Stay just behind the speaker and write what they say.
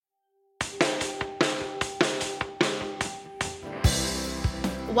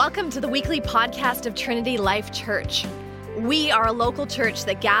Welcome to the weekly podcast of Trinity Life Church. We are a local church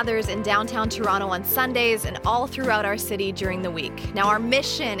that gathers in downtown Toronto on Sundays and all throughout our city during the week. Now, our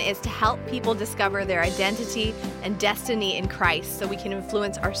mission is to help people discover their identity and destiny in Christ so we can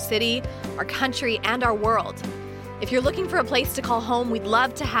influence our city, our country, and our world. If you're looking for a place to call home, we'd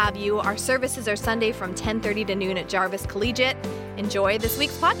love to have you. Our services are Sunday from 10:30 to noon at Jarvis Collegiate. Enjoy this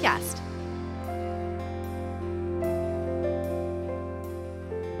week's podcast.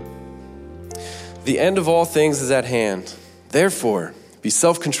 The end of all things is at hand. Therefore, be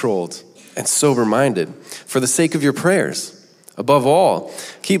self-controlled and sober-minded for the sake of your prayers. Above all,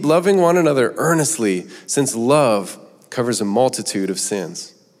 keep loving one another earnestly, since love covers a multitude of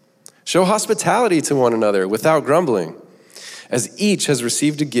sins. Show hospitality to one another without grumbling. As each has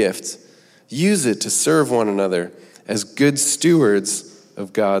received a gift, use it to serve one another as good stewards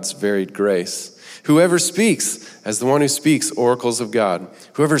of God's varied grace. Whoever speaks as the one who speaks oracles of God.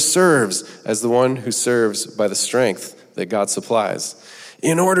 Whoever serves as the one who serves by the strength that God supplies,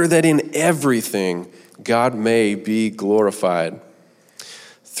 in order that in everything God may be glorified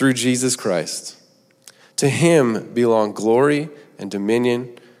through Jesus Christ. To him belong glory and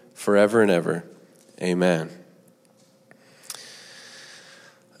dominion forever and ever. Amen.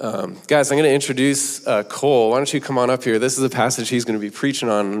 Guys, I'm going to introduce Cole. Why don't you come on up here? This is a passage he's going to be preaching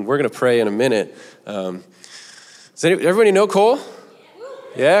on, and we're going to pray in a minute. Does everybody know Cole?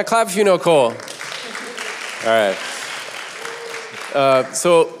 Yeah, clap if you know Cole. All right.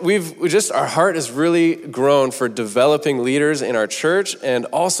 So our heart has really grown for developing leaders in our church and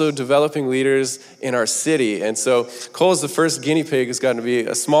also developing leaders in our city. And so Cole is the first guinea pig who's gotten to be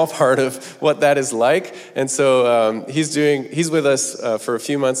a small part of what that is like. And so he's with us for a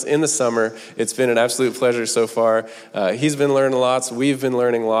few months in the summer. It's been an absolute pleasure so far. He's been learning lots. We've been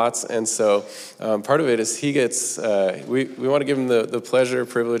learning lots. And so part of it is he gets, we want to give him the pleasure,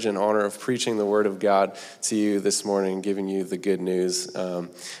 privilege, and honor of preaching the word of God to you this morning, giving you the good news.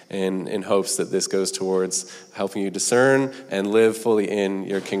 And in hopes that this goes towards helping you discern and live fully in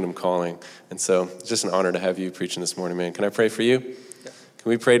your kingdom calling. And so it's just an honor to have you preaching this morning, man. Can I pray for you? Can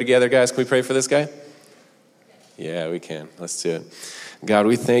we pray together, guys? Can we pray for this guy? Yeah, we can. Let's do it. God,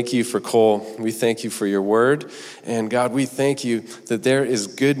 we thank you for Cole. We thank you for your word. And God, we thank you that there is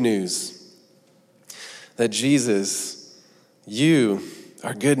good news. That Jesus, you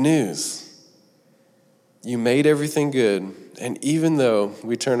are good news. You made everything good. And even though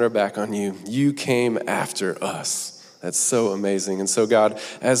we turned our back on you, you came after us. That's so amazing. And so, God,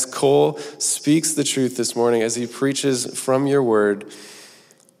 as Cole speaks the truth this morning, as he preaches from your word,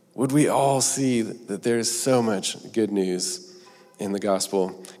 would we all see that there is so much good news in the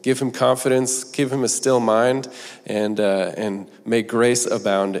gospel? Give him confidence, give him a still mind, and may grace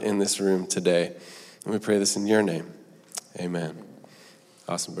abound in this room today. And we pray this in your name. Amen.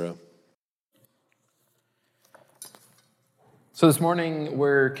 Awesome, bro. So this morning,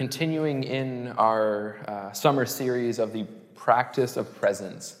 we're continuing in our summer series of the practice of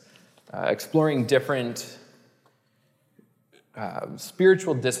presence, exploring different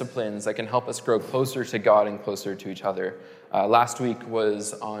spiritual disciplines that can help us grow closer to God and closer to each other. Last week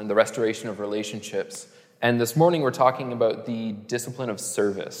was on the restoration of relationships, and this morning we're talking about the discipline of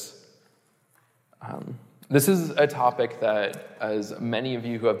service. This is a topic that, as many of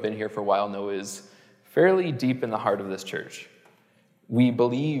you who have been here for a while know, is fairly deep in the heart of this church. We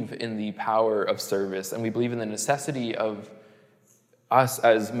believe in the power of service, and we believe in the necessity of us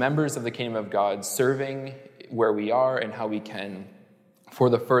as members of the kingdom of God serving where we are and how we can for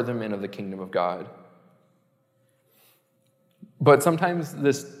the furtherment of the kingdom of God. But sometimes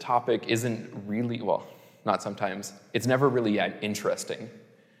this topic isn't really, not sometimes, it's never really interesting.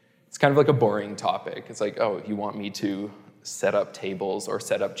 It's kind of like a boring topic. It's like, oh, you want me to set up tables or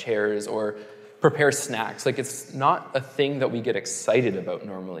set up chairs or prepare snacks. Like, it's not a thing that we get excited about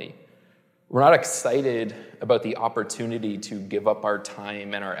normally. We're not excited about the opportunity to give up our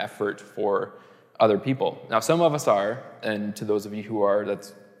time and our effort for other people. Now, some of us are, and to those of you who are,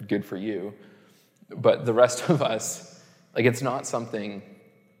 that's good for you. But the rest of us, it's not something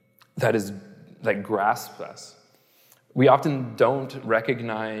that grasps us. We often don't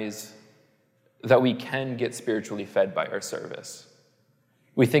recognize that we can get spiritually fed by our service.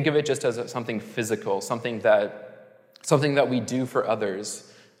 We think of it just as something physical, something that we do for others,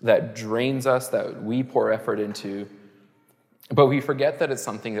 that drains us, that we pour effort into. But we forget that it's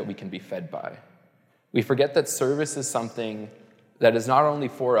something that we can be fed by. We forget that service is something that is not only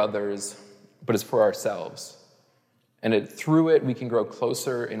for others, but is for ourselves. And through it, we can grow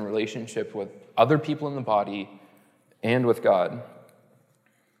closer in relationship with other people in the body and with God.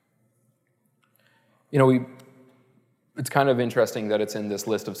 We It's kind of interesting that it's in this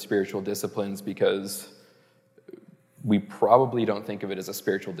list of spiritual disciplines because we probably don't think of it as a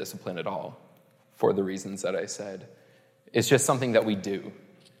spiritual discipline at all for the reasons that I said. It's just something that we do.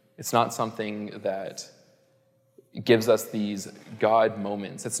 It's not something that gives us these God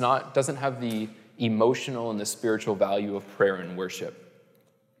moments. Doesn't have the emotional and the spiritual value of prayer and worship.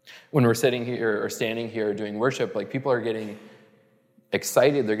 When we're sitting here or standing here doing worship, like people are getting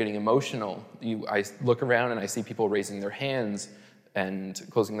excited, they're getting emotional. I look around and I see people raising their hands and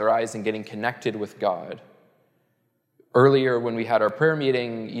closing their eyes and getting connected with God. Earlier, when we had our prayer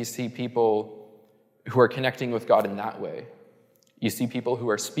meeting, you see people who are connecting with God in that way. You see people who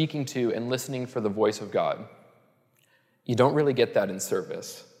are speaking to and listening for the voice of God. You don't really get that in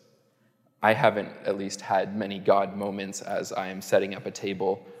service. I haven't at least had many God moments as I am setting up a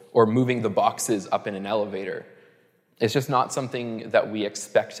table or moving the boxes up in an elevator. It's just not something that we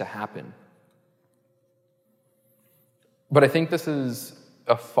expect to happen. But I think this is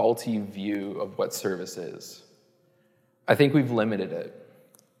a faulty view of what service is. I think we've limited it.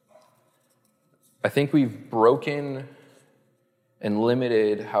 I think we've broken and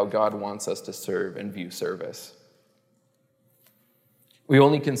limited how God wants us to serve and view service. We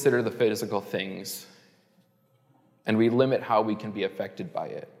only consider the physical things, and we limit how we can be affected by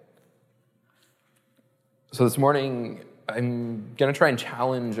it. So this morning, I'm going to try and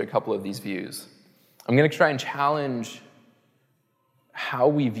challenge a couple of these views. I'm going to try and challenge how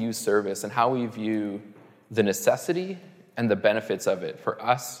we view service and how we view the necessity and the benefits of it for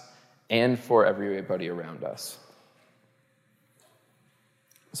us and for everybody around us.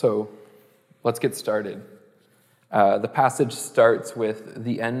 So let's get started. The passage starts with,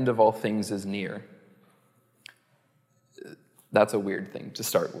 "The end of all things is near." That's a weird thing to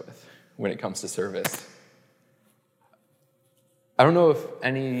start with when it comes to service. I don't know if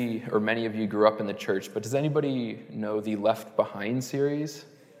any or many of you grew up in the church, but does anybody know the Left Behind series?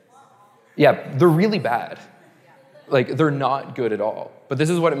 Yeah, they're really bad. Like, they're not good at all. But this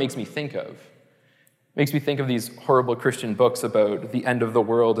is what it makes me think of. It makes me think of these horrible Christian books about the end of the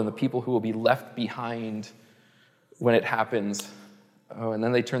world and the people who will be left behind when it happens. Oh, and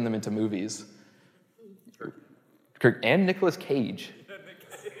then they turn them into movies. And Nicolas Cage.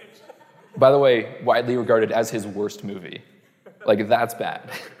 By the way, widely regarded as his worst movie. Like, that's bad.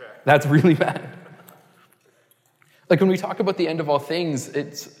 That's really bad. Like, when we talk about the end of all things,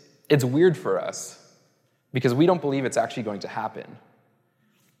 it's weird for us because we don't believe it's actually going to happen.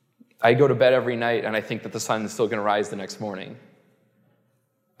 I go to bed every night and I think that the sun is still going to rise the next morning.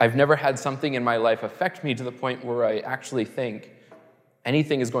 I've never had something in my life affect me to the point where I actually think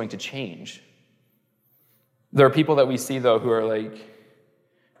anything is going to change. There are people that we see, though, who are like,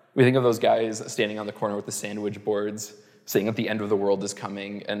 we think of those guys standing on the corner with the sandwich boards, saying that the end of the world is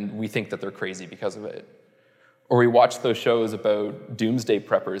coming, and we think that they're crazy because of it. Or we watch those shows about doomsday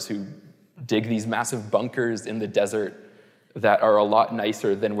preppers who dig these massive bunkers in the desert that are a lot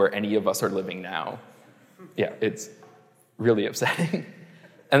nicer than where any of us are living now. Yeah, it's really upsetting.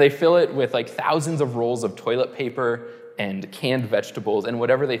 And they fill it with like thousands of rolls of toilet paper and canned vegetables and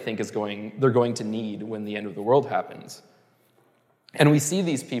whatever they think they're going to need when the end of the world happens. And we see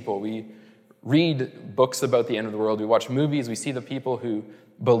these people. We read books about the end of the world. We watch movies. We see the people who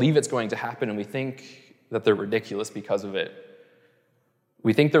believe it's going to happen, and we think that they're ridiculous because of it.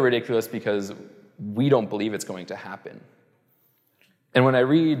 We think they're ridiculous because we don't believe it's going to happen. And when I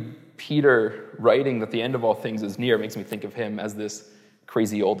read Peter writing that the end of all things is near, it makes me think of him as this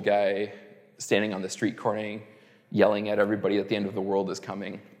crazy old guy standing on the street corner yelling at everybody that the end of the world is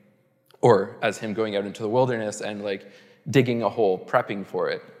coming. Or as him going out into the wilderness and like digging a hole, prepping for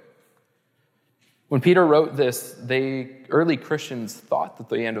it. When Peter wrote this, early Christians thought that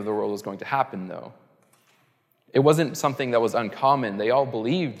the end of the world was going to happen, though. It wasn't something that was uncommon. They all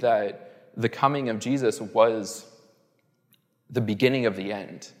believed that the coming of Jesus was the beginning of the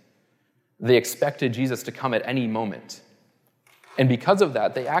end. They expected Jesus to come at any moment. And because of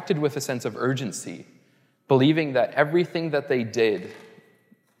that, they acted with a sense of urgency, believing that everything that they did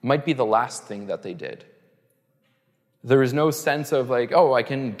might be the last thing that they did. There was no sense of like, oh, I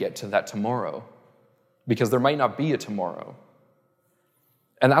can get to that tomorrow, because there might not be a tomorrow.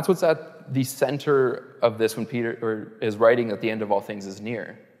 And that's what's at the center of this when Peter is writing that the end of all things is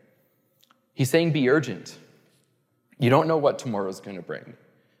near. He's saying be urgent. You don't know what tomorrow is going to bring.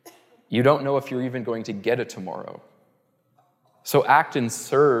 You don't know if you're even going to get a tomorrow. So act and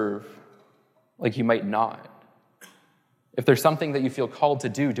serve like you might not. If there's something that you feel called to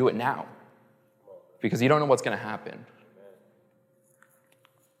do it now, because you don't know what's going to happen.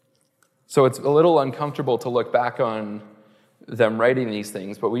 So it's a little uncomfortable to look back on them writing these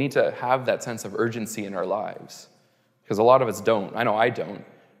things, but we need to have that sense of urgency in our lives. because a lot of us don't. I know I don't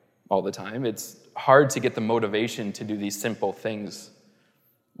all the time. It's hard to get the motivation to do these simple things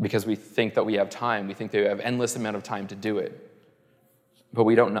because we think that we have time. We think that we have endless amount of time to do it. But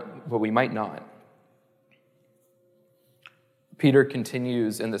we might not. Peter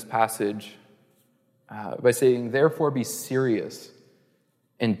continues in this passage by saying, "Therefore be serious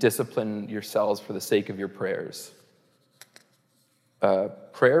and discipline yourselves for the sake of your prayers."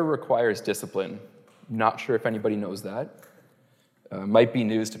 Prayer requires discipline. Not sure if anybody knows that. Might be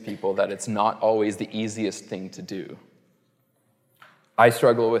news to people that it's not always the easiest thing to do. I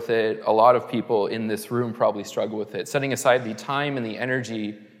struggle with it. A lot of people in this room probably struggle with it. Setting aside the time and the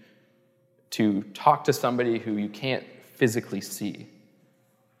energy to talk to somebody who you can't physically see.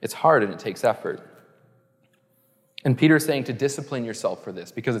 It's hard and it takes effort. And Peter's saying to discipline yourself for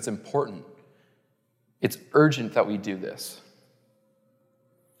this because it's important. It's urgent that we do this.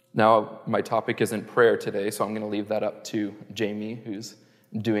 Now, my topic isn't prayer today, so I'm going to leave that up to Jamie, who's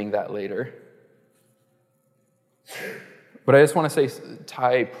doing that later. But I just want to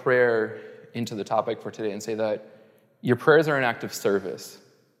tie prayer into the topic for today and say that your prayers are an act of service.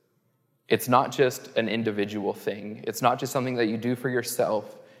 It's not just an individual thing. It's not just something that you do for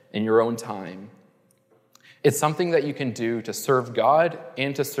yourself in your own time. It's something that you can do to serve God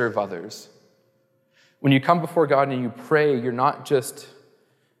and to serve others. When you come before God and you pray, you're not just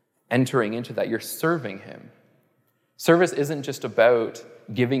entering into that, you're serving him. Service isn't just about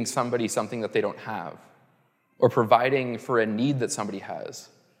giving somebody something that they don't have or providing for a need that somebody has.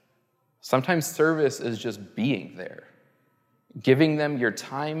 Sometimes service is just being there, giving them your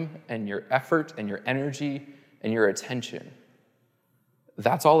time and your effort and your energy and your attention.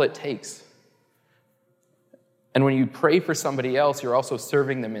 That's all it takes. And when you pray for somebody else, you're also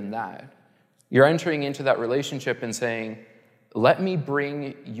serving them in that. You're entering into that relationship and saying, let me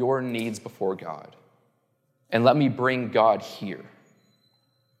bring your needs before God, and let me bring God here.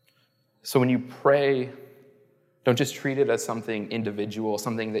 So when you pray, don't just treat it as something individual,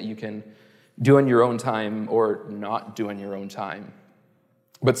 something that you can do in your own time or not do in your own time,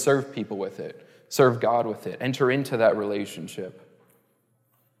 but serve people with it, serve God with it, enter into that relationship.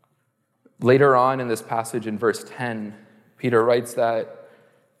 Later on in this passage in verse 10, Peter writes that,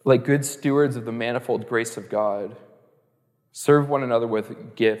 like good stewards of the manifold grace of God, serve one another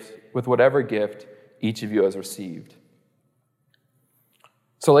with whatever gift each of you has received.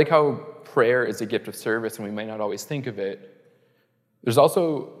 So like how prayer is a gift of service and we might not always think of it, there's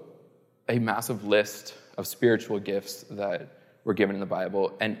also a massive list of spiritual gifts that were given in the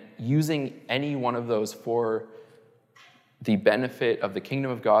Bible, and using any one of those for the benefit of the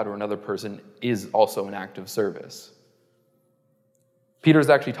kingdom of God or another person is also an act of service. Peter's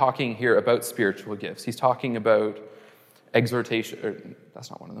actually talking here about spiritual gifts. He's talking about exhortation, that's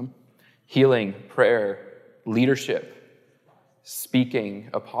not one of them, healing, prayer, leadership, speaking,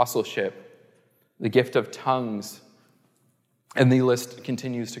 apostleship, the gift of tongues, and the list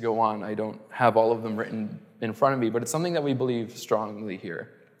continues to go on. I don't have all of them written in front of me, but it's something that we believe strongly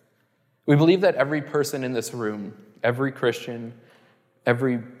here. We believe that every person in this room, every Christian,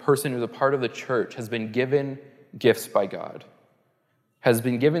 every person who's a part of the church has been given gifts by God, has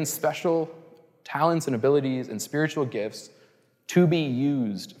been given special talents and abilities and spiritual gifts to be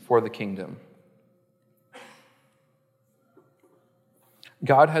used for the kingdom.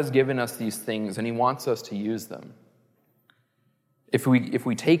 God has given us these things and he wants us to use them. If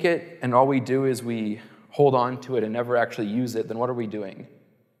we take it and all we do is we hold on to it and never actually use it, then what are we doing?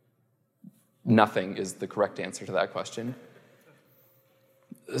 Nothing is the correct answer to that question.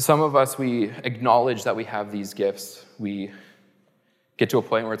 Some of us, we acknowledge that we have these gifts. We get to a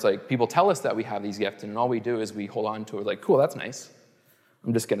point where it's like people tell us that we have these gifts, and all we do is we hold on to it like, cool, that's nice.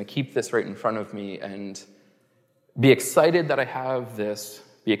 I'm just going to keep this right in front of me and be excited that I have this,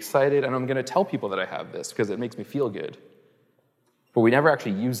 be excited, and I'm going to tell people that I have this because it makes me feel good. But we never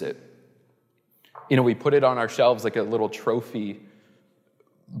actually use it. You know, we put it on our shelves like a little trophy,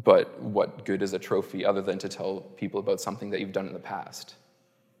 but what good is a trophy other than to tell people about something that you've done in the past?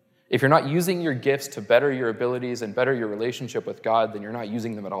 If you're not using your gifts to better your abilities and better your relationship with God, then you're not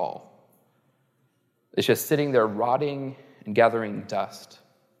using them at all. It's just sitting there rotting and gathering dust.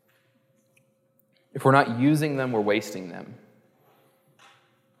 If we're not using them, we're wasting them.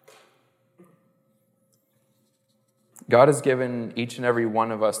 God has given each and every one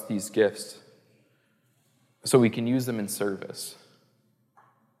of us these gifts so we can use them in service.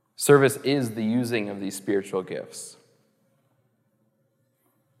 Service is the using of these spiritual gifts.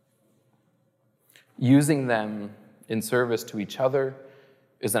 Using them in service to each other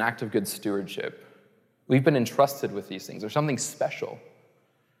is an act of good stewardship. We've been entrusted with these things. There's something special.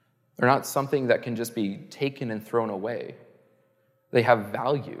 They're not something that can just be taken and thrown away. They have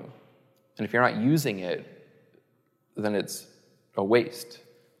value. And if you're not using it, then it's a waste.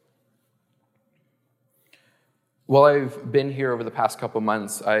 While I've been here over the past couple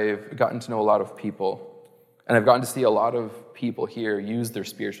months, I've gotten to know a lot of people. And I've gotten to see a lot of people here use their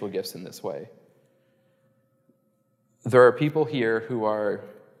spiritual gifts in this way. There are people here who are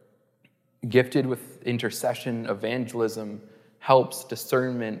gifted with intercession, evangelism, helps,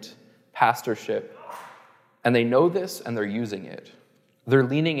 discernment, pastorship, and they know this and they're using it. They're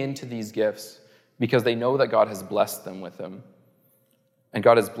leaning into these gifts because they know that God has blessed them with them. And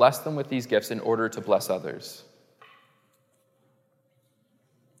God has blessed them with these gifts in order to bless others.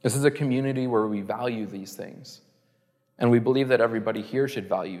 This is a community where we value these things. And we believe that everybody here should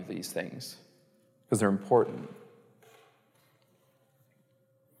value these things because they're important.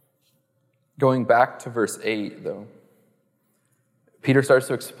 Going back to verse 8, though, Peter starts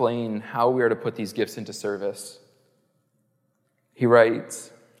to explain how we are to put these gifts into service. He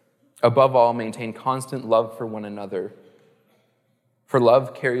writes, "Above all, maintain constant love for one another, for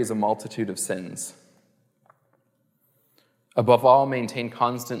love carries a multitude of sins." Above all, maintain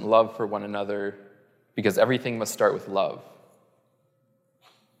constant love for one another, because everything must start with love.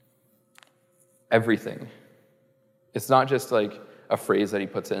 Everything. It's not just like a phrase that he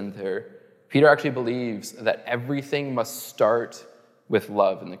puts in there. Peter actually believes that everything must start with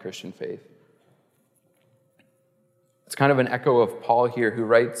love in the Christian faith. It's kind of an echo of Paul here, who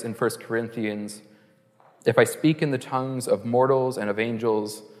writes in 1 Corinthians, "If I speak in the tongues of mortals and of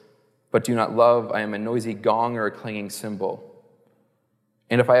angels, but do not love, I am a noisy gong or a clanging cymbal.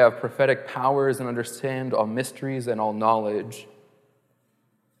 And if I have prophetic powers and understand all mysteries and all knowledge,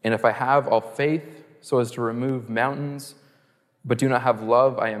 and if I have all faith so as to remove mountains, but do not have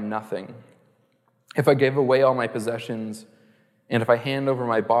love, I am nothing. If I give away all my possessions, and if I hand over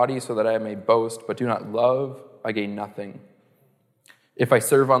my body so that I may boast, but do not love, I gain nothing. If I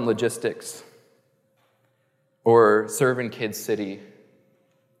serve on logistics, or serve in Kids City,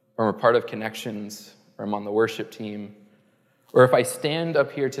 or I'm a part of Connections, or I'm on the worship team, or if I stand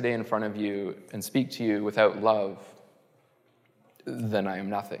up here today in front of you and speak to you without love, then I am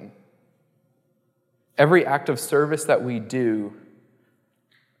nothing." Every act of service that we do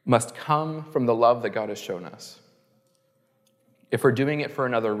must come from the love that God has shown us. If we're doing it for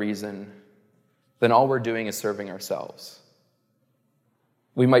another reason, then all we're doing is serving ourselves.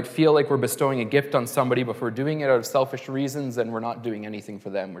 We might feel like we're bestowing a gift on somebody, but if we're doing it out of selfish reasons, then we're not doing anything for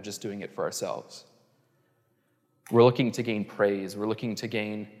them. We're just doing it for ourselves. We're looking to gain praise. We're looking to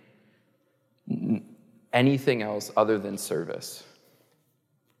gain anything else other than service.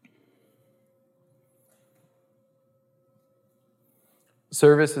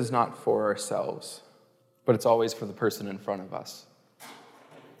 Service is not for ourselves, but it's always for the person in front of us.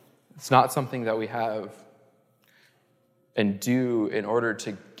 It's not something that we have and do in order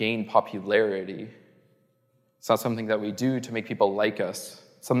to gain popularity. It's not something that we do to make people like us.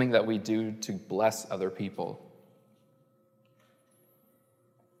 It's something that we do to bless other people.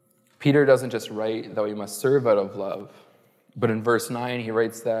 Peter doesn't just write that we must serve out of love, but in verse 9 he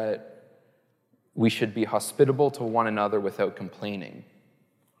writes that we should be hospitable to one another without complaining.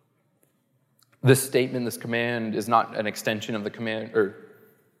 This statement, this command, is not an extension of the command, or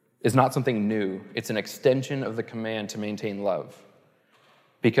is not something new. It's an extension of the command to maintain love.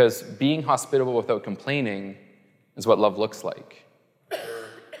 Because being hospitable without complaining is what love looks like.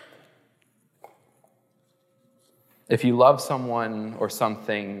 If you love someone or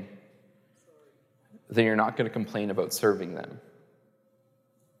something, then you're not going to complain about serving them.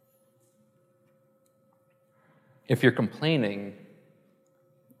 If you're complaining,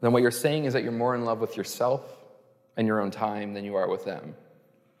 then what you're saying is that you're more in love with yourself and your own time than you are with them.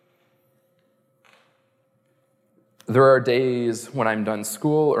 There are days when I'm done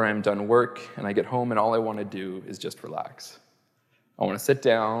school or I'm done work and I get home and all I want to do is just relax. I want to sit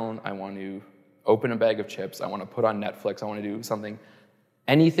down, I want to open a bag of chips, I want to put on Netflix, I want to do something,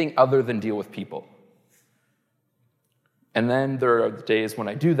 anything other than deal with people. And then there are days when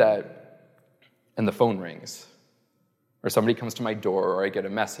I do that and the phone rings, or somebody comes to my door, or I get a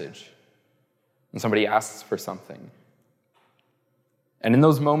message, and somebody asks for something. And in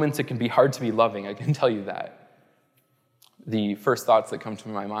those moments, it can be hard to be loving, I can tell you that. The first thoughts that come to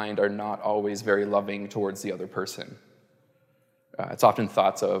my mind are not always very loving towards the other person. It's often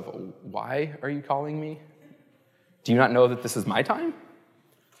thoughts of, why are you calling me? Do you not know that this is my time?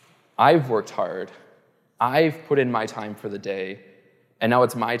 I've worked hard. I've put in my time for the day, and now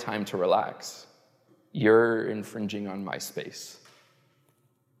it's my time to relax. You're infringing on my space.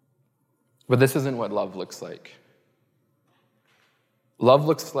 But this isn't what love looks like. Love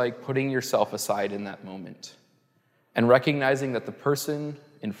looks like putting yourself aside in that moment and recognizing that the person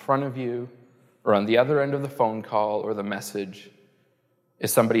in front of you or on the other end of the phone call or the message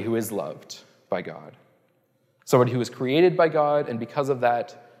is somebody who is loved by God. Somebody who is created by God and because of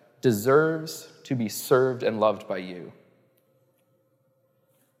that deserves to be served and loved by you.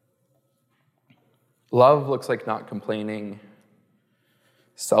 Love looks like not complaining.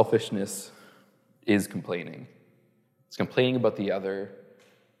 Selfishness is complaining. It's complaining about the other.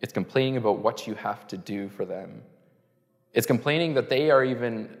 It's complaining about what you have to do for them. It's complaining that they are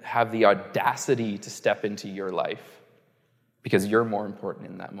even have the audacity to step into your life because you're more important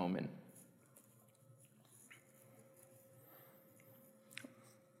in that moment.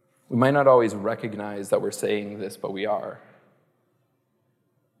 We might not always recognize that we're saying this, but we are.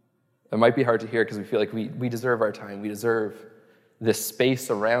 It might be hard to hear because we feel like we deserve our time. We deserve this space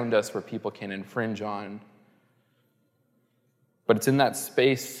around us where people can infringe on. But it's in that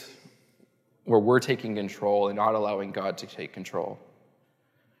space where we're taking control and not allowing God to take control.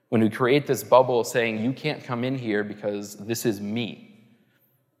 When we create this bubble saying, you can't come in here because this is me,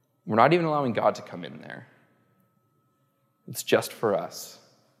 we're not even allowing God to come in there. It's just for us.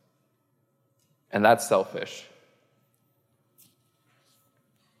 And that's selfish.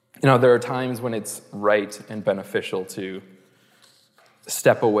 There are times when it's right and beneficial to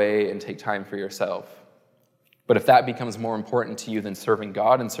step away and take time for yourself. But if that becomes more important to you than serving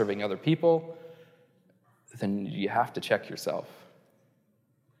God and serving other people, then you have to check yourself.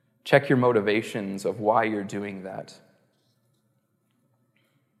 Check your motivations of why you're doing that.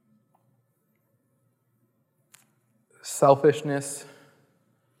 Selfishness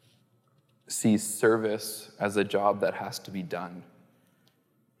sees service as a job that has to be done.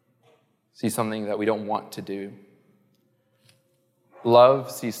 Sees something that we don't want to do.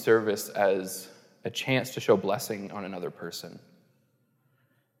 Love sees service as a chance to show blessing on another person.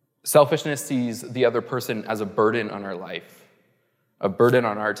 Selfishness sees the other person as a burden on our life, a burden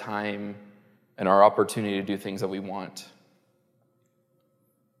on our time and our opportunity to do things that we want.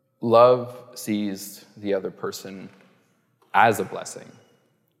 Love sees the other person as a blessing.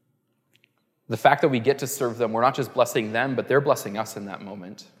 The fact that we get to serve them, we're not just blessing them, but they're blessing us in that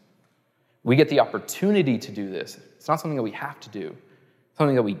moment. We get the opportunity to do this. It's not something that we have to do. It's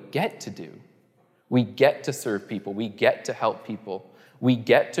something that we get to do. We get to serve people. We get to help people. We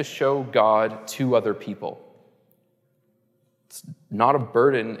get to show God to other people. It's not a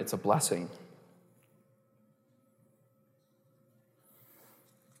burden, it's a blessing.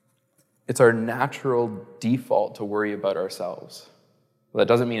 It's our natural default to worry about ourselves. Well, that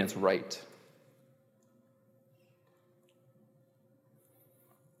doesn't mean it's right.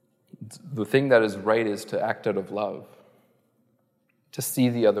 The thing that is right is to act out of love, to see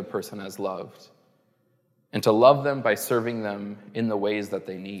the other person as loved, and to love them by serving them in the ways that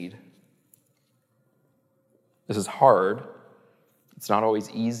they need. This is hard. It's not always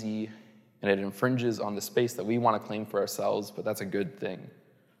easy, and it infringes on the space that we want to claim for ourselves, but that's a good thing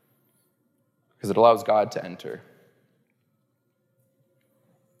because it allows God to enter.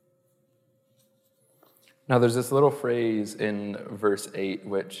 Now, there's this little phrase in verse 8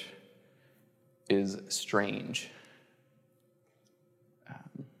 which is strange.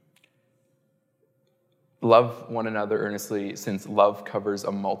 Love one another earnestly, since love covers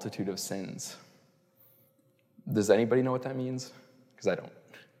a multitude of sins. Does anybody know what that means? Because I don't.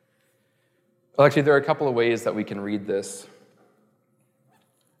 Well, actually, there are a couple of ways that we can read this.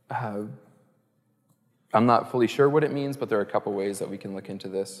 I'm not fully sure what it means, but there are a couple of ways that we can look into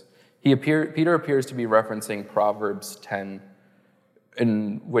this. Peter appears to be referencing Proverbs 10,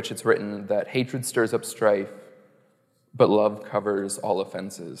 in which it's written that hatred stirs up strife, but love covers all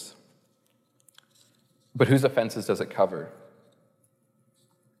offenses. But whose offenses does it cover?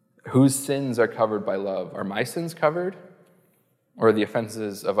 Whose sins are covered by love? Are my sins covered? Or are the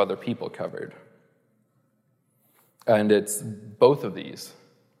offenses of other people covered? And it's both of these.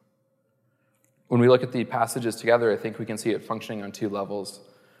 When we look at the passages together, I think we can see it functioning on two levels.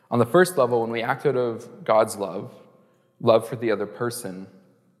 On the first level, when we act out of God's love for the other person,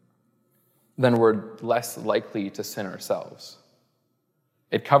 then we're less likely to sin ourselves.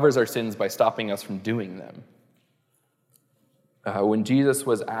 It covers our sins by stopping us from doing them. When Jesus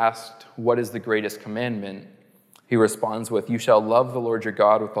was asked, what is the greatest commandment? He responds with, you shall love the Lord your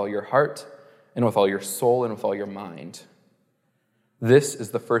God with all your heart and with all your soul and with all your mind. This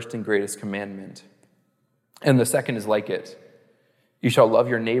is the first and greatest commandment. And the second is like it. You shall love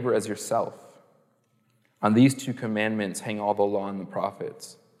your neighbor as yourself. On these two commandments hang all the law and the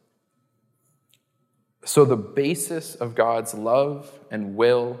prophets. So the basis of God's love and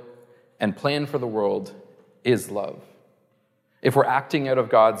will and plan for the world is love. If we're acting out of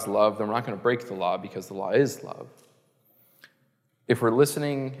God's love, then we're not going to break the law because the law is love. If we're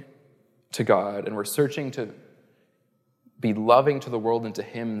listening to God and we're searching to be loving to the world and to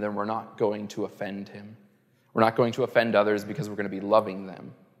him, then we're not going to offend him. We're not going to offend others because we're going to be loving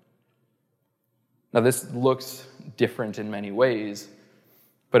them. Now, this looks different in many ways,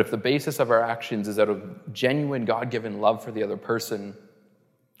 but if the basis of our actions is out of genuine God-given love for the other person,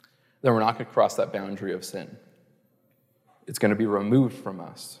 then we're not going to cross that boundary of sin. It's going to be removed from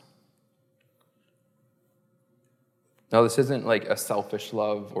us. Now, this isn't like a selfish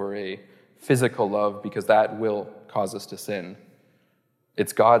love or a physical love, because that will cause us to sin.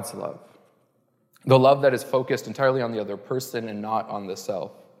 It's God's love. The love that is focused entirely on the other person and not on the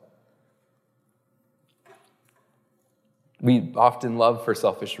self. We often love for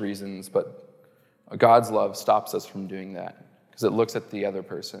selfish reasons, but God's love stops us from doing that because it looks at the other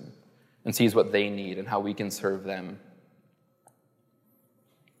person and sees what they need and how we can serve them.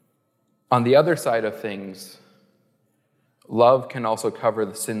 On the other side of things, love can also cover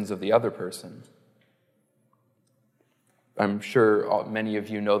the sins of the other person. I'm sure many of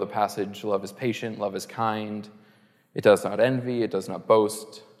you know the passage, love is patient, love is kind, it does not envy, it does not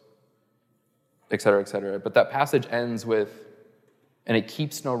boast, etc., etc. But that passage ends with, and it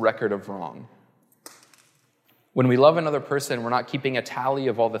keeps no record of wrong. When we love another person, we're not keeping a tally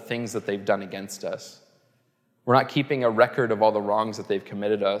of all the things that they've done against us. We're not keeping a record of all the wrongs that they've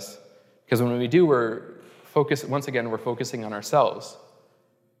committed us. Because when we do, we're focusing on ourselves.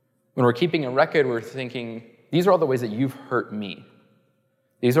 When we're keeping a record, we're thinking, these are all the ways that you've hurt me.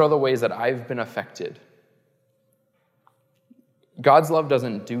 These are all the ways that I've been affected. God's love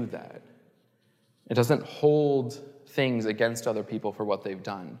doesn't do that. It doesn't hold things against other people for what they've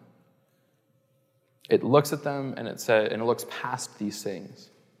done. It looks at them and it looks past these things,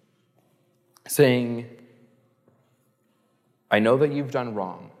 saying, I know that you've done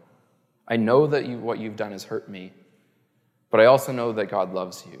wrong. I know that what you've done has hurt me, but I also know that God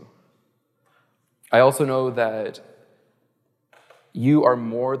loves you. I also know that you are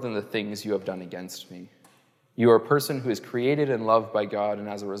more than the things you have done against me. You are a person who is created and loved by God, and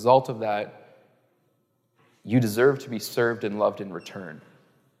as a result of that, you deserve to be served and loved in return.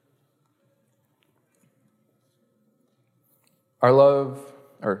 Our love,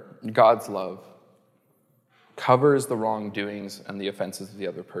 or God's love, covers the wrongdoings and the offenses of the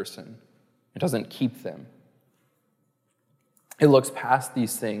other person. It doesn't keep them. It looks past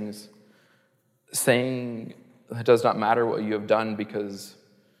these things, saying it does not matter what you have done because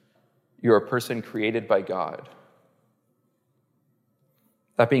you're a person created by God.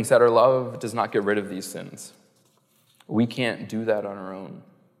 That being said, our love does not get rid of these sins. We can't do that on our own.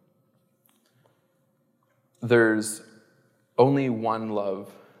 There's only one love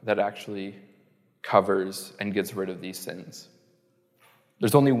that actually covers and gets rid of these sins.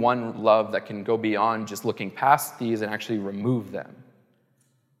 There's only one love that can go beyond just looking past these and actually remove them.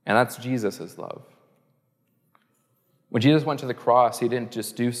 And that's Jesus' love. When Jesus went to the cross, he didn't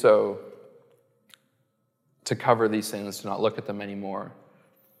just do so to cover these sins, to not look at them anymore.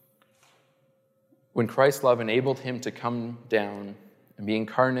 When Christ's love enabled him to come down and be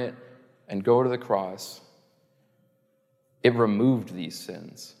incarnate and go to the cross, it removed these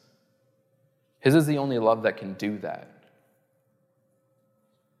sins. His is the only love that can do that.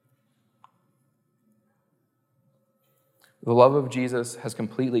 The love of Jesus has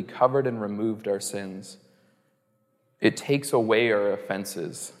completely covered and removed our sins. It takes away our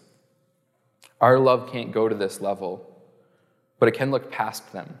offenses. Our love can't go to this level, but it can look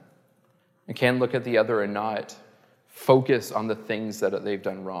past them. It can look at the other and not focus on the things that they've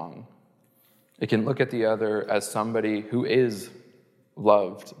done wrong. It can look at the other as somebody who is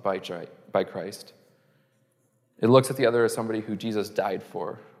loved by Christ. It looks at the other as somebody who Jesus died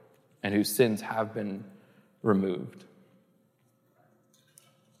for and whose sins have been removed.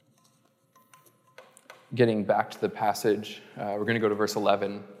 Getting back to the passage, we're going to go to verse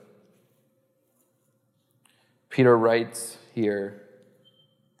 11. Peter writes here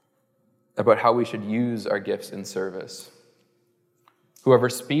about how we should use our gifts in service. Whoever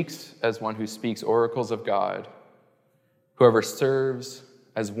speaks as one who speaks oracles of God, whoever serves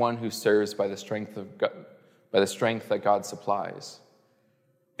as one who serves by the strength that God supplies,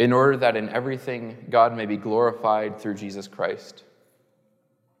 in order that in everything God may be glorified through Jesus Christ.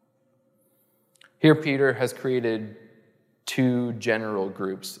 Here, Peter has created two general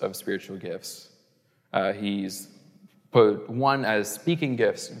groups of spiritual gifts. He's put one as speaking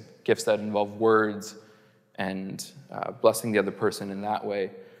gifts, gifts that involve words and blessing the other person in that way.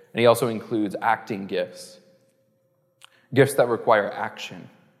 And he also includes acting gifts, gifts that require action.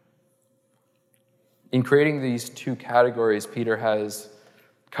 In creating these two categories, Peter has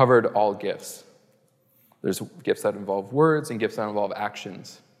covered all gifts. There's gifts that involve words and gifts that involve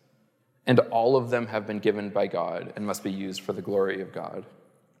actions. And all of them have been given by God and must be used for the glory of God.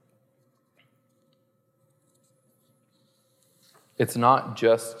 It's not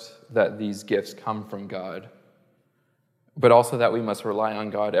just that these gifts come from God, but also that we must rely on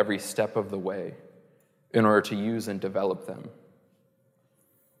God every step of the way in order to use and develop them.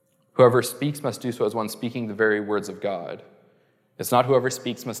 Whoever speaks must do so as one speaking the very words of God. It's not whoever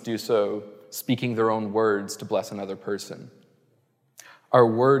speaks must do so speaking their own words to bless another person. Our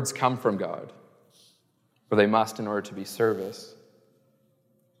words come from God, but they must in order to be service.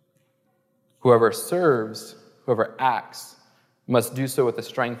 Whoever serves, whoever acts, must do so with the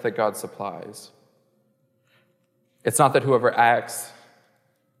strength that God supplies. It's not that whoever acts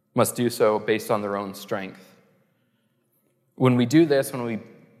must do so based on their own strength. When we do this, when we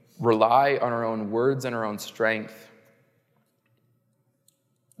rely on our own words and our own strength,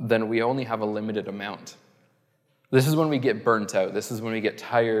 then we only have a limited amount. This is when we get burnt out. This is when we get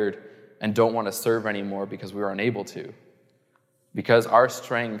tired and don't want to serve anymore because we are unable to. Because our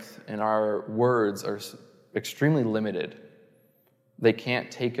strength and our words are extremely limited. They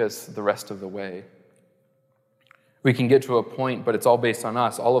can't take us the rest of the way. We can get to a point, but it's all based on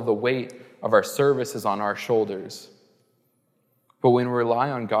us. All of the weight of our service is on our shoulders. But when we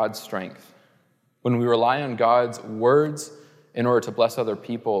rely on God's strength, when we rely on God's words in order to bless other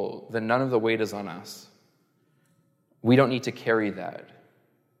people, then none of the weight is on us. We don't need to carry that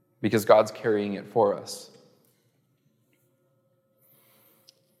because God's carrying it for us.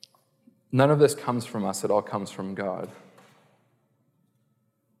 None of this comes from us. It all comes from God.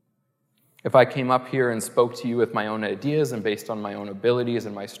 If I came up here and spoke to you with my own ideas and based on my own abilities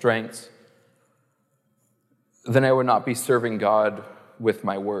and my strengths, then I would not be serving God with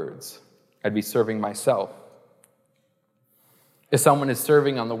my words. I'd be serving myself. If someone is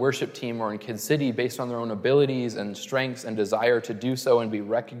serving on the worship team or in Kid City based on their own abilities and strengths and desire to do so and be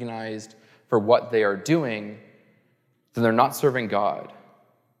recognized for what they are doing, then they're not serving God.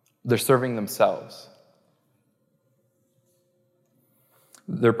 They're serving themselves.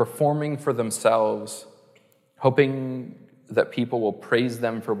 They're performing for themselves, hoping that people will praise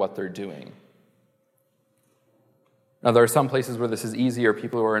them for what they're doing. Now, there are some places where this is easier,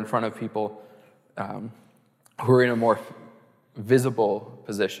 people who are in front of people who are in a more visible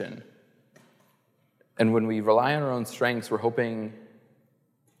position. And when we rely on our own strengths, we're hoping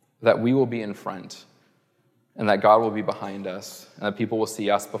that we will be in front and that God will be behind us and that people will see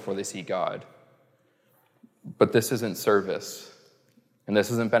us before they see God. But this isn't service, and this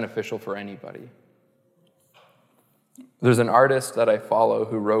isn't beneficial for anybody. There's an artist that I follow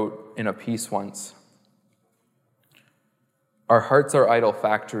who wrote in a piece once, "Our hearts are idol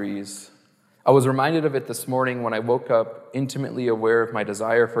factories. I was reminded of it this morning when I woke up intimately aware of my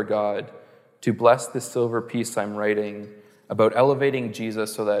desire for God to bless this silver piece I'm writing about elevating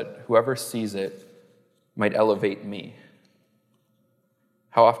Jesus so that whoever sees it might elevate me."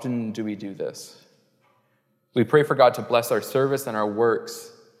 How often do we do this? We pray for God to bless our service and our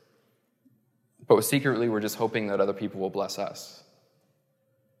works, but secretly we're just hoping that other people will bless us.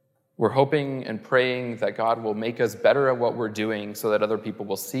 We're hoping and praying that God will make us better at what we're doing so that other people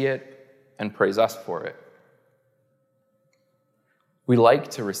will see it and praise us for it. We like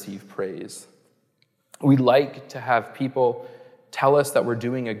to receive praise. We like to have people tell us that we're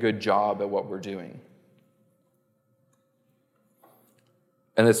doing a good job at what we're doing.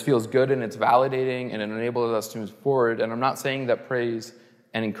 And this feels good and it's validating and it enables us to move forward. And I'm not saying that praise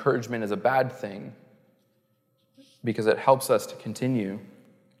and encouragement is a bad thing because it helps us to continue.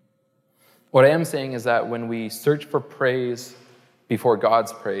 What I am saying is that when we search for praise before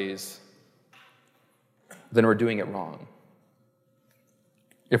God's praise, then we're doing it wrong.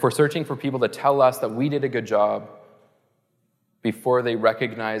 If we're searching for people to tell us that we did a good job before they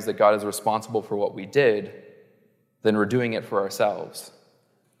recognize that God is responsible for what we did, then we're doing it for ourselves.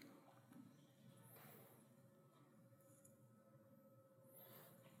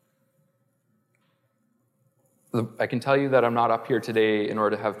 I can tell you that I'm not up here today in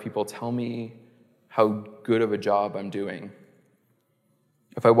order to have people tell me how good of a job I'm doing.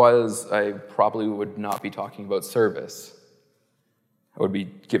 If I was, I probably would not be talking about service. I would be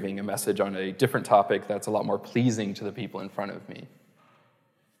giving a message on a different topic that's a lot more pleasing to the people in front of me.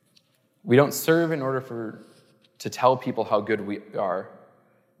 We don't serve in order to tell people how good we are.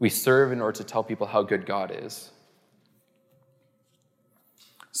 We serve in order to tell people how good God is.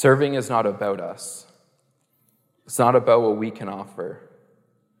 Serving is not about us. It's not about what we can offer.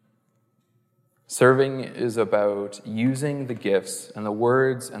 Serving is about using the gifts and the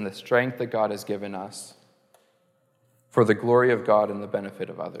words and the strength that God has given us for the glory of God and the benefit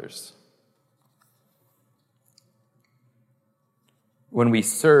of others. When we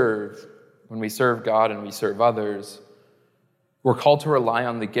serve God and we serve others, we're called to rely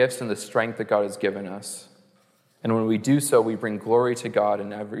on the gifts and the strength that God has given us. And when we do so, we bring glory to God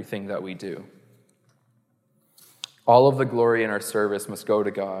in everything that we do. All of the glory in our service must go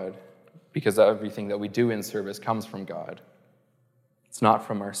to God, because everything that we do in service comes from God. It's not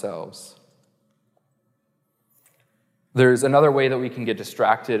from ourselves. There's another way that we can get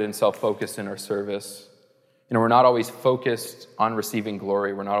distracted and self-focused in our service. We're not always focused on receiving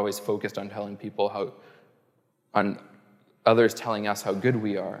glory. We're not always focused on telling people on others telling us how good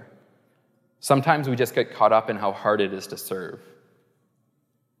we are. Sometimes we just get caught up in how hard it is to serve.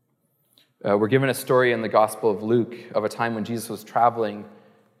 We're given a story in the Gospel of Luke of a time when Jesus was traveling,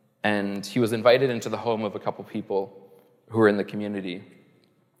 and he was invited into the home of a couple people who were in the community.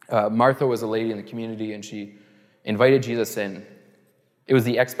 Martha was a lady in the community, and she invited Jesus in. It was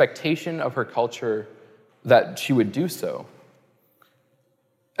the expectation of her culture that she would do so.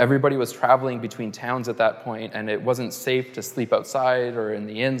 Everybody was traveling between towns at that point, and it wasn't safe to sleep outside or in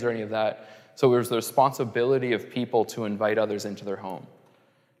the inns or any of that. So it was the responsibility of people to invite others into their home,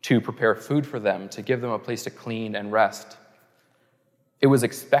 to prepare food for them, to give them a place to clean and rest. It was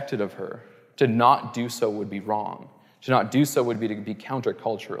expected of her. To not do so would be wrong. To not do so would be to be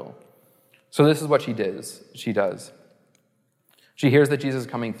countercultural. So this is what she does. She hears that Jesus is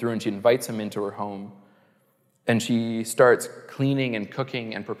coming through, and she invites him into her home. And she starts cleaning and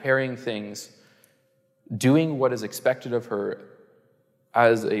cooking and preparing things, doing what is expected of her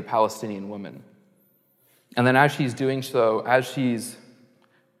as a Palestinian woman. And then as she's doing so, as she's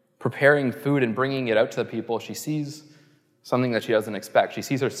preparing food and bringing it out to the people, she sees something that she doesn't expect. She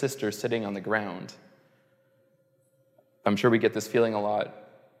sees her sister sitting on the ground. I'm sure we get this feeling a lot.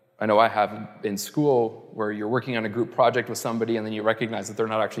 I know I have in school, where you're working on a group project with somebody and then you recognize that they're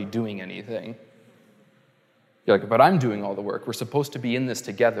not actually doing anything. You're like, but I'm doing all the work. We're supposed to be in this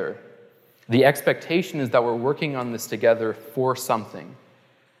together. The expectation is that we're working on this together for something.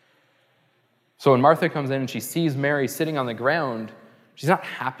 So when Martha comes in and she sees Mary sitting on the ground, she's not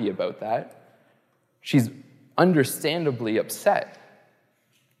happy about that. She's understandably upset.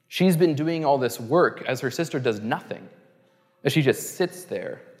 She's been doing all this work as her sister does nothing, as she just sits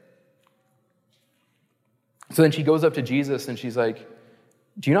there. So then she goes up to Jesus and she's like,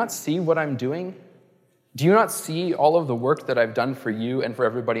 do you not see what I'm doing? Do you not see all of the work that I've done for you and for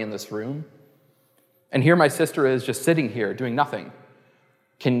everybody in this room? And here my sister is just sitting here doing nothing.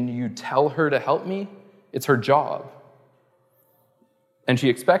 Can you tell her to help me? It's her job. And she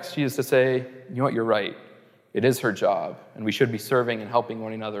expects Jesus to say, you know what, you're right. It is her job, and we should be serving and helping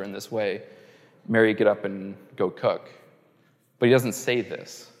one another in this way. Mary, get up and go cook. But he doesn't say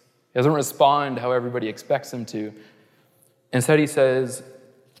this. He doesn't respond how everybody expects him to. Instead, he says,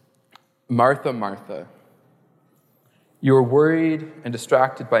 Martha, Martha, you are worried and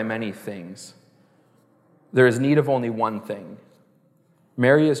distracted by many things. There is need of only one thing.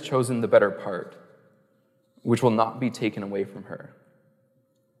 Mary has chosen the better part, which will not be taken away from her.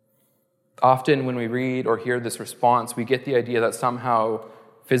 Often when we read or hear this response, we get the idea that somehow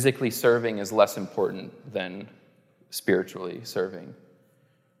physically serving is less important than spiritually serving.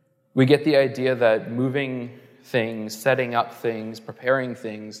 We get the idea that moving things, setting up things, preparing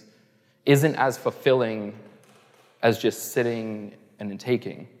things isn't as fulfilling as just sitting and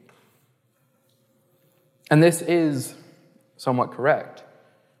taking. And this is somewhat correct.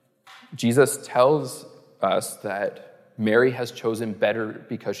 Jesus tells us that Mary has chosen better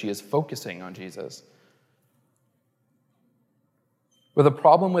because she is focusing on Jesus. But the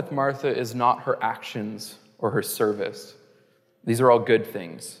problem with Martha is not her actions or her service. These are all good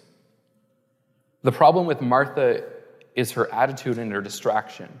things. The problem with Martha is her attitude and her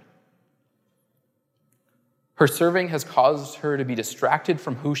distraction. Her serving has caused her to be distracted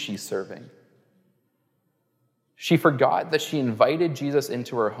from who she's serving. She forgot that she invited Jesus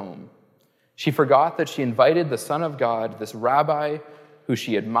into her home. She forgot that she invited the Son of God, this rabbi who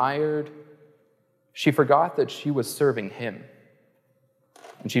she admired. She forgot that she was serving him.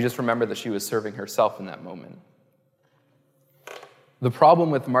 And she just remembered that she was serving herself in that moment. The problem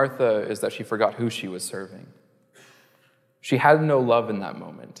with Martha is that she forgot who she was serving. She had no love in that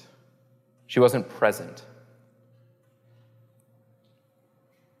moment. She wasn't present.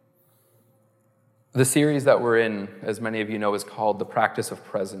 The series that we're in, as many of you know, is called The Practice of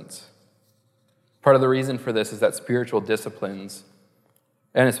Presence. Part of the reason for this is that spiritual disciplines,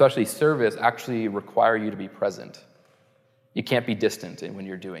 and especially service, actually require you to be present. You can't be distant when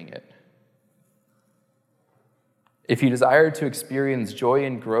you're doing it. If you desire to experience joy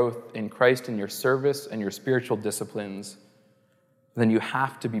and growth in Christ in your service and your spiritual disciplines, then you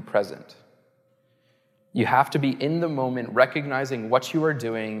have to be present. You have to be in the moment, recognizing what you are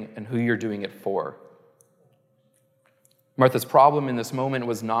doing and who you're doing it for. Martha's problem in this moment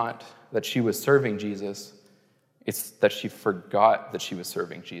was not that she was serving Jesus, it's that she forgot that she was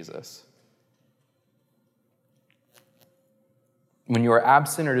serving Jesus. When you are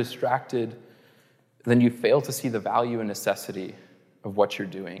absent or distracted, then you fail to see the value and necessity of what you're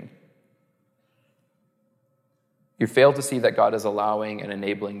doing. You fail to see that God is allowing and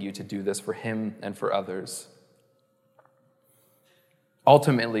enabling you to do this for him and for others.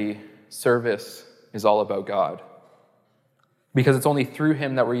 Ultimately, service is all about God, because it's only through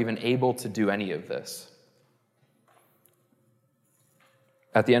him that we're even able to do any of this.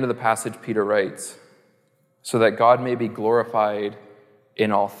 At the end of the passage, Peter writes, "So that God may be glorified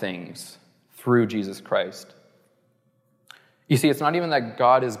in all things through Jesus Christ." You see, it's not even that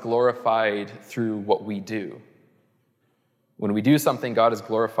God is glorified through what we do. When we do something, God is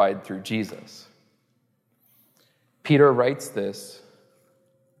glorified through Jesus. Peter writes this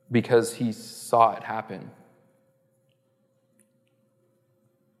because he saw it happen.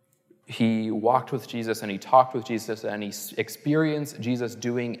 He walked with Jesus and he talked with Jesus and he experienced Jesus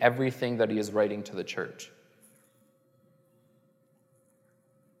doing everything that he is writing to the church.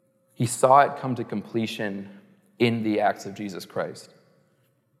 He saw it come to completion in the acts of Jesus Christ.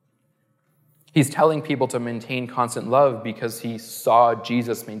 He's telling people to maintain constant love because he saw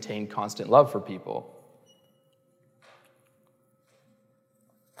Jesus maintain constant love for people.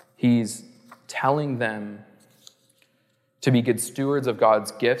 He's telling them to be good stewards of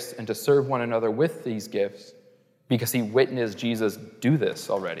God's gifts and to serve one another with these gifts because he witnessed Jesus do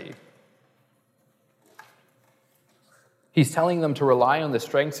this already. He's telling them to rely on the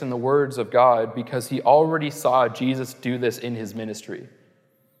strengths and the words of God because he already saw Jesus do this in his ministry.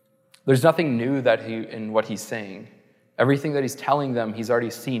 There's nothing new in what he's saying. Everything that he's telling them, he's already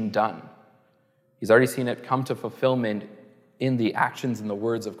seen done. He's already seen it come to fulfillment in the actions and the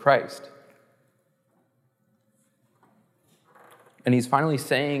words of Christ. And he's finally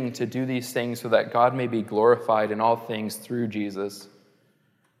saying to do these things so that God may be glorified in all things through Jesus,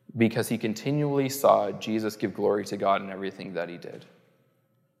 because he continually saw Jesus give glory to God in everything that he did.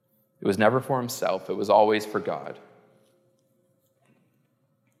 It was never for himself, it was always for God.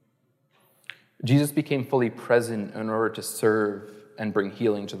 Jesus became fully present in order to serve and bring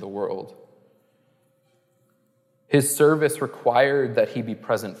healing to the world. His service required that he be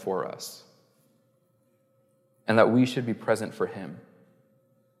present for us, and that we should be present for him.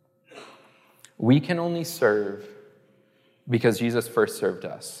 We can only serve because Jesus first served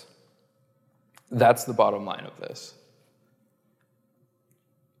us. That's the bottom line of this.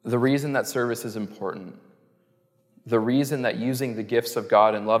 The reason that service is important, the reason that using the gifts of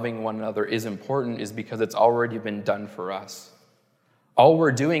God and loving one another is important is because it's already been done for us. All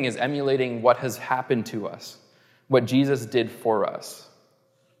we're doing is emulating what has happened to us, what Jesus did for us.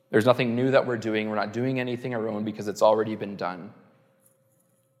 There's nothing new that we're doing. We're not doing anything our own because it's already been done.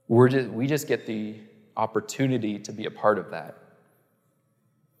 We just get the opportunity to be a part of that.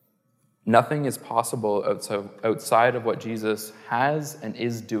 Nothing is possible outside of what Jesus has and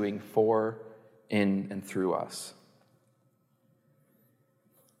is doing for, in, and through us.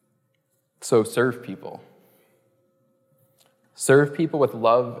 So serve people. Serve people with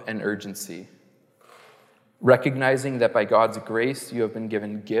love and urgency, recognizing that by God's grace you have been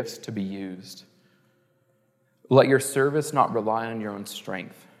given gifts to be used. Let your service not rely on your own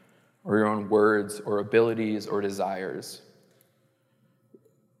strength or your own words or abilities or desires,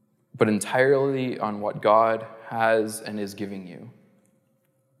 but entirely on what God has and is giving you.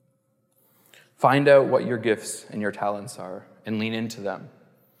 Find out what your gifts and your talents are and lean into them.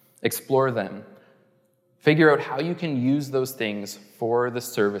 Explore them. Figure out how you can use those things for the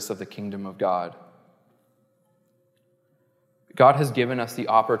service of the kingdom of God. God has given us the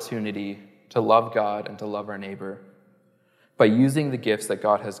opportunity to love God and to love our neighbor by using the gifts that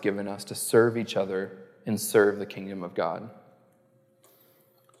God has given us to serve each other and serve the kingdom of God.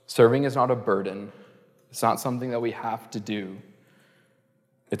 Serving is not a burden. It's not something that we have to do.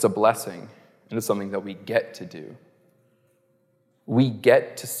 It's a blessing, and it's something that we get to do. We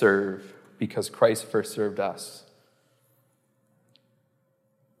get to serve because Christ first served us.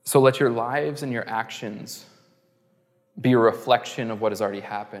 So let your lives and your actions be a reflection of what has already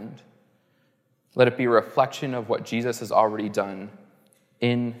happened. Let it be a reflection of what Jesus has already done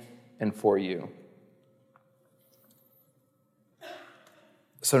in and for you.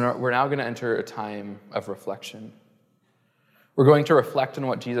 So we're now going to enter a time of reflection. We're going to reflect on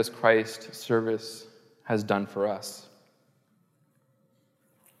what Jesus Christ's service has done for us.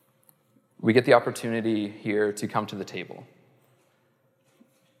 We get the opportunity here to come to the table.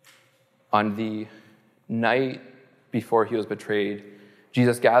 On the night before he was betrayed,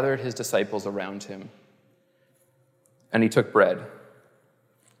 Jesus gathered his disciples around him, and he took bread,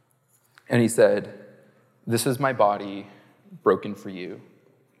 and he said, "This is my body broken for you.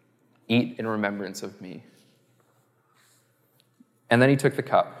 Eat in remembrance of me." And then he took the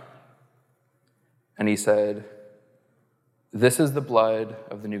cup, and he said, "This is the blood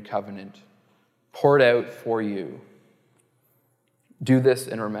of the new covenant, poured out for you. Do this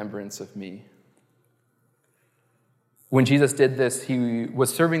in remembrance of me." When Jesus did this, he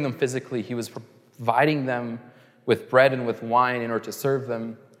was serving them physically. He was providing them with bread and with wine in order to serve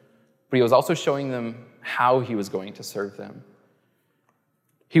them, but he was also showing them how he was going to serve them.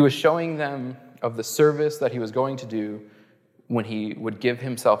 He was showing them of the service that he was going to do when he would give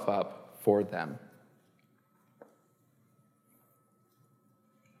himself up for them.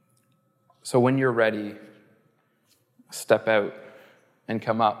 So when you're ready, step out and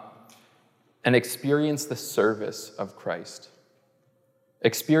come up and experience the service of Christ.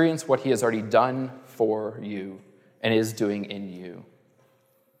 Experience what he has already done for you and is doing in you.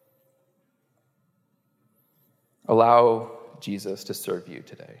 Allow Jesus to serve you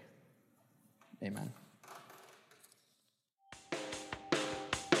today. Amen.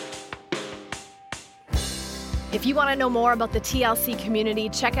 If you want to know more about the TLC community,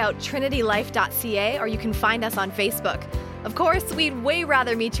 check out trinitylife.ca, or you can find us on Facebook. Of course, we'd way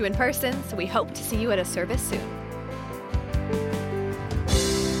rather meet you in person, so we hope to see you at a service soon.